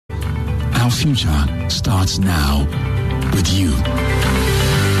Our future starts now with you.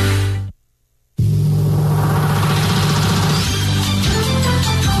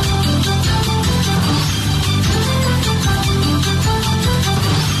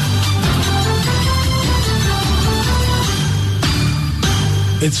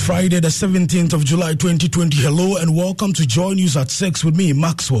 It's Friday, the 17th of July, 2020. Hello and welcome to Joy News at 6 with me,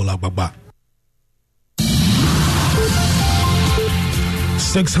 Maxwell Agbagba.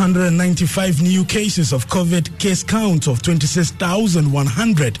 695 new cases of COVID, case count of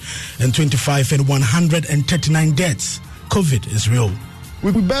 26,125 and 139 deaths. COVID is real.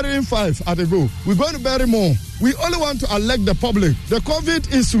 We'll be burying 5 at a go. We're going to bury more. We only want to alert the public. The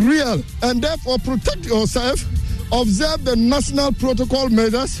COVID is real, and therefore protect yourself. Observe the national protocol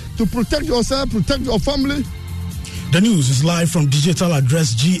measures to protect yourself, protect your family. The news is live from digital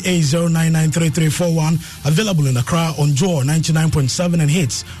address GA0993341, available in Accra on Joy 99.7 and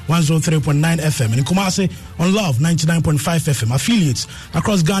Hits 103.9 FM, and in Kumasi on Love 99.5 FM. Affiliates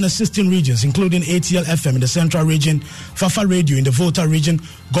across Ghana's 16 regions, including ATL FM in the Central Region, Fafa Radio in the Volta Region,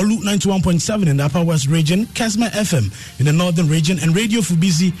 Golu 91.7 in the Upper West Region, Kesma FM in the Northern Region, and Radio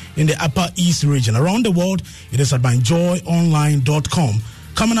Fubizi in the Upper East Region. Around the world, it is at myjoyonline.com.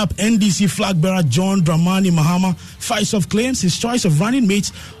 Coming up, NDC flag bearer John Dramani Mahama fights off claims his choice of running mate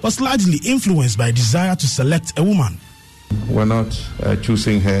was largely influenced by a desire to select a woman. We're not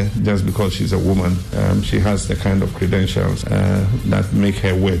choosing her just because she's a woman. She has the kind of credentials that make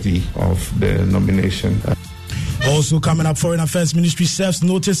her worthy of the nomination. Also coming up, Foreign Affairs Ministry serves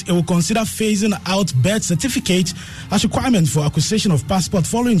notice it will consider phasing out birth certificate as requirement for acquisition of passport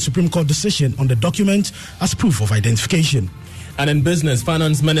following Supreme Court decision on the document as proof of identification. And in business,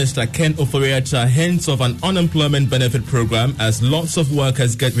 Finance Minister Ken Ofori-Atta hints of an unemployment benefit program as lots of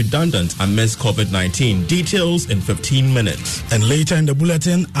workers get redundant amidst COVID-19. Details in 15 minutes. And later in the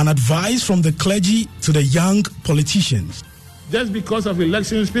bulletin, an advice from the clergy to the young politicians. Just because of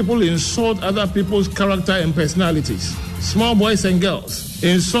elections, people insult other people's character and personalities. Small boys and girls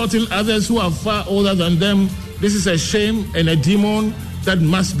insulting others who are far older than them. This is a shame and a demon that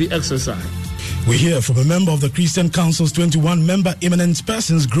must be exorcised. We hear from a member of the Christian Council's 21-member eminent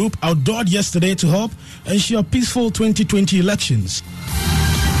persons group outdoored yesterday to help ensure peaceful 2020 elections.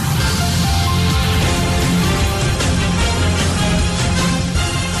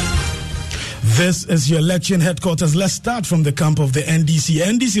 This is your election headquarters. Let's start from the camp of the NDC.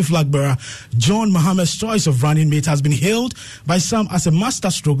 NDC flag bearer John Mahama's choice of running mate has been hailed by some as a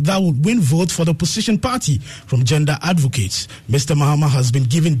masterstroke that would win votes for the opposition party from gender advocates. Mr. Mahama has been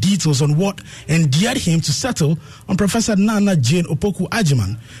given details on what endeared him to settle on Professor Nana Jane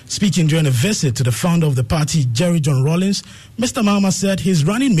Opoku-Agyeman. Speaking during a visit to the founder of the party, Jerry John Rawlings, Mr. Mahama said his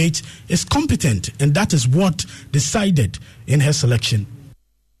running mate is competent and that is what decided in her selection.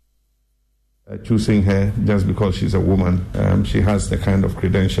 Choosing her just because she's a woman. She has the kind of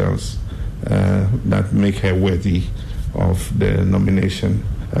credentials that make her worthy of the nomination.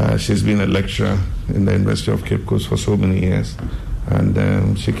 She's been a lecturer in the University of Cape Coast for so many years,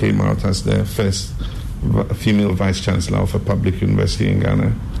 and she came out as the first female vice chancellor of a public university in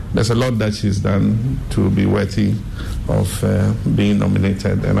Ghana. There's a lot that she's done to be worthy of being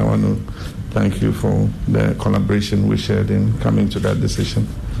nominated, and I want to thank you for the collaboration we shared in coming to that decision.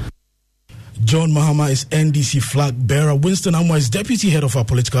 John Mahama is NDC flag bearer. Winston Amwa is deputy head of our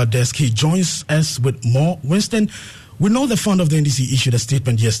political desk. He joins us with more. Winston, we know the founder of the NDC issued a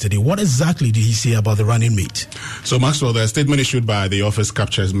statement yesterday. What exactly did he say about the running mate? So, Maxwell, the statement issued by the office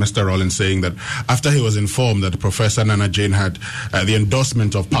captures Mr. Rawlings saying that after he was informed that Professor Nana Jane had the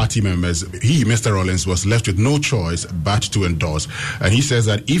endorsement of party members, he, Mr. Rawlings, was left with no choice but to endorse. And he says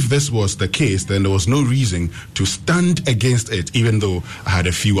that if this was the case, then there was no reason to stand against it, even though I had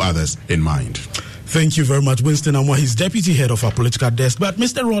a few others in mind. Thank you very much, Winston Amwa. He's deputy head of our political desk. But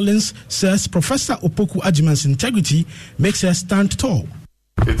Mr. Rawlings says Professor Opoku-Agyeman's integrity makes her stand tall.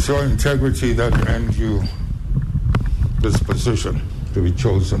 It's your integrity that earned you this position to be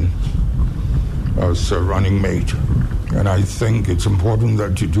chosen as a running mate. And I think it's important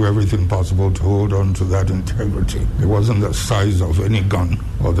that you do everything possible to hold on to that integrity. It wasn't the size of any gun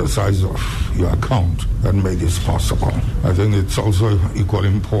or the size of your account that made this possible. I think it's also equally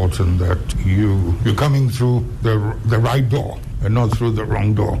important that you're coming through the right door and not through the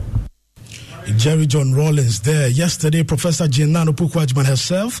wrong door. Jerry John Rawlings there. Yesterday, Professor Jane Opoku-Agyeman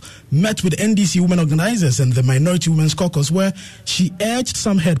herself met with NDC women organizers and the Minority Women's Caucus, where she urged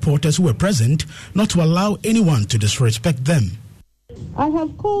some headquarters who were present not to allow anyone to disrespect them. I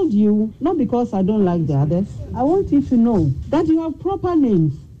have called you not because I don't like the others. I want you to know that you have proper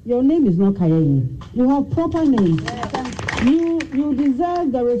names. Your name is not Kayeni. You have proper names. you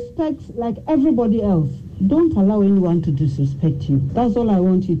deserve the respect like everybody else. Don't allow anyone to disrespect you. That's all I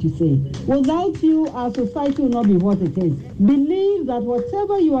want you to say. Without you, our society will not be what it is. Believe that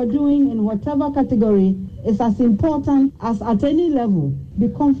whatever you are doing in whatever category is as important as at any level. Be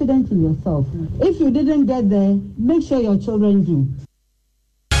confident in yourself. If you didn't get there, make sure your children do.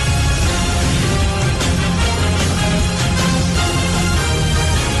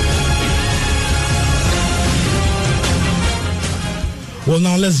 Well,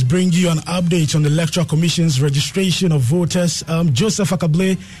 now let's bring you an update on the Electoral Commission's registration of voters. Joseph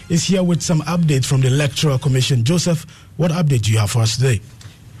Akable is here with some updates from the Electoral Commission. Joseph, what update do you have for us today?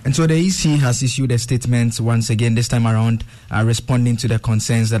 And so the EC has issued a statement once again, this time around, responding to the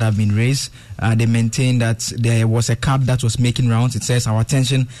concerns that have been raised. They maintain that there was a card that was making rounds. It says our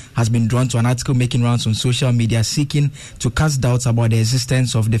attention has been drawn to an article making rounds on social media seeking to cast doubts about the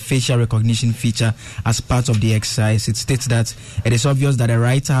existence of the facial recognition feature as part of the exercise. It states that it is obvious that the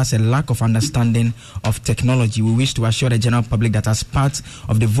writer has a lack of understanding of technology. We wish to assure the general public that as part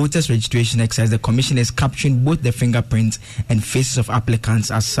of the voters registration exercise, the Commission is capturing both the fingerprints and faces of applicants.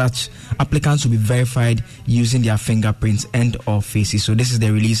 As such, applicants will be verified using their fingerprints and or faces. So this is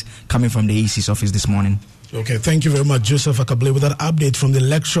the release coming from the EC's office this morning. Okay, thank you very much, Joseph Akable, with that update from the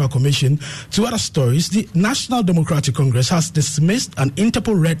Electoral Commission. To other stories, the National Democratic Congress has dismissed an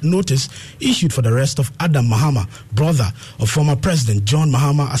Interpol red notice issued for the arrest of Adam Mahama, brother of former President John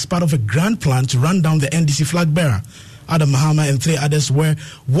Mahama, as part of a grand plan to run down the NDC flag bearer. Adam Mahama and 3 others were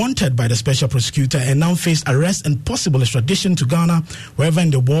wanted by the special prosecutor and now face arrest and possible extradition to Ghana, wherever in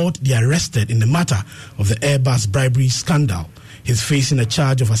the world they are arrested in the matter of the Airbus bribery scandal. He's facing a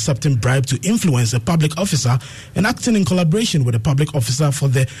charge of accepting bribe to influence a public officer and acting in collaboration with a public officer for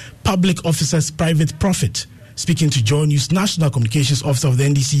the public officer's private profit. Speaking to Joy News, National Communications Officer of the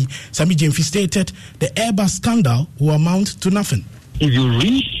NDC, Sami Jemfi, stated the Airbus scandal will amount to nothing. If you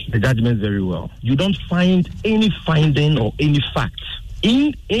read the judgment very well, you don't find any finding or any fact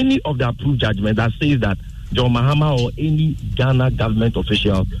in any of the approved judgments that says that John Mahama or any Ghana government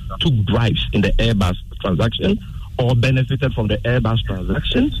official took bribes in the Airbus transaction or benefited from the Airbus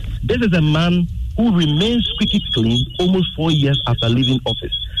transaction. This is a man who remains squeaky clean almost 4 years after leaving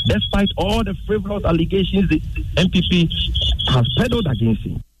office, despite all the frivolous allegations the MPP has peddled against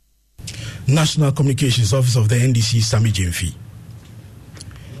him. National Communications Officer of the NDC, Sami Jemfi.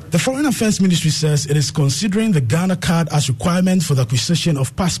 The Foreign Affairs Ministry says it is considering the Ghana card as requirement for the acquisition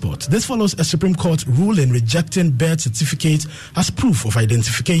of passports. This follows a Supreme Court ruling rejecting birth certificate as proof of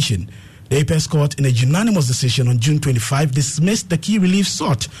identification. The Apex Court, in a unanimous decision on June 25, dismissed the key relief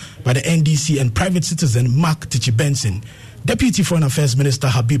sought by the NDC and private citizen Mark Tichi Benson. Deputy Foreign Affairs Minister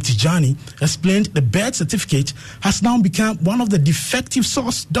Habib Tijani explained the birth certificate has now become one of the defective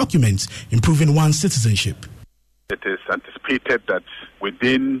source documents improving one's citizenship. It is anticipated that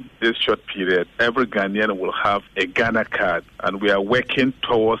within this short period, every Ghanaian will have a Ghana card, and we are working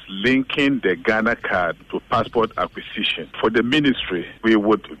towards linking the Ghana card to passport acquisition. For the ministry, we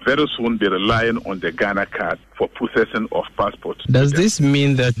would very soon be relying on the Ghana card for processing of passports. Does this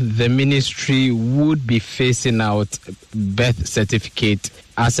mean that the ministry would be phasing out birth certificate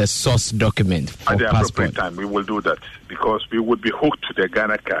as a source document for at the passport? appropriate time? We will do that because we would be hooked to the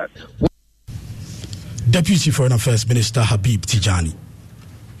Ghana card. Deputy Foreign Affairs Minister Habib Tijani.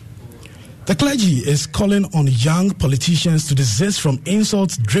 The clergy is calling on young politicians to desist from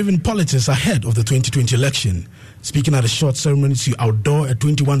insult-driven politics ahead of the 2020 election. Speaking at a short ceremony to outdoor a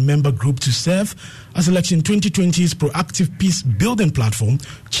 21-member group to serve as Election 2020's proactive peace-building platform,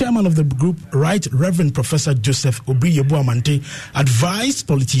 chairman of the group, Right Reverend Professor Joseph Obriyebu-Amante, advised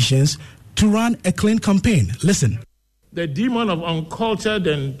politicians to run a clean campaign. Listen. The demon of uncultured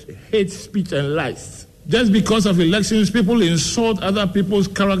and hate speech and lies. Just because of elections, people insult other people's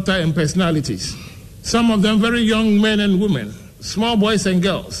character and personalities. Some of them very young men and women, small boys and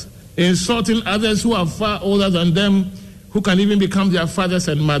girls, insulting others who are far older than them, who can even become their fathers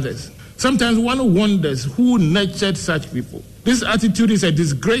and mothers. Sometimes one wonders who nurtured such people. This attitude is a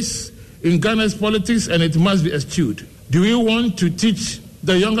disgrace in Ghana's politics, and it must be eschewed. Do we want to teach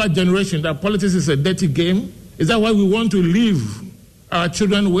the younger generation that politics is a dirty game? Is that what we want to leave our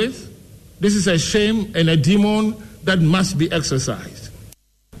children with? This is a shame and a demon that must be exorcised.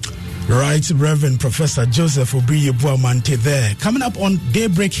 Right, Reverend Professor Joseph Obriye Buamante there. Coming up on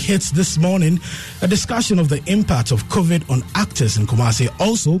Daybreak Hits this morning, a discussion of the impact of COVID on actors in Kumasi.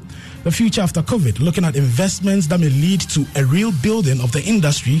 Also, the future after COVID, looking at investments that may lead to a real building of the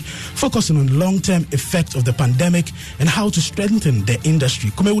industry, focusing on long-term effect of the pandemic and how to strengthen the industry.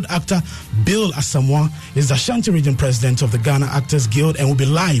 Kumewood actor Bill Asamoah is the Ashanti Region President of the Ghana Actors Guild and will be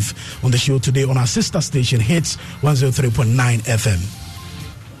live on the show today on our sister station Hits 103.9 FM.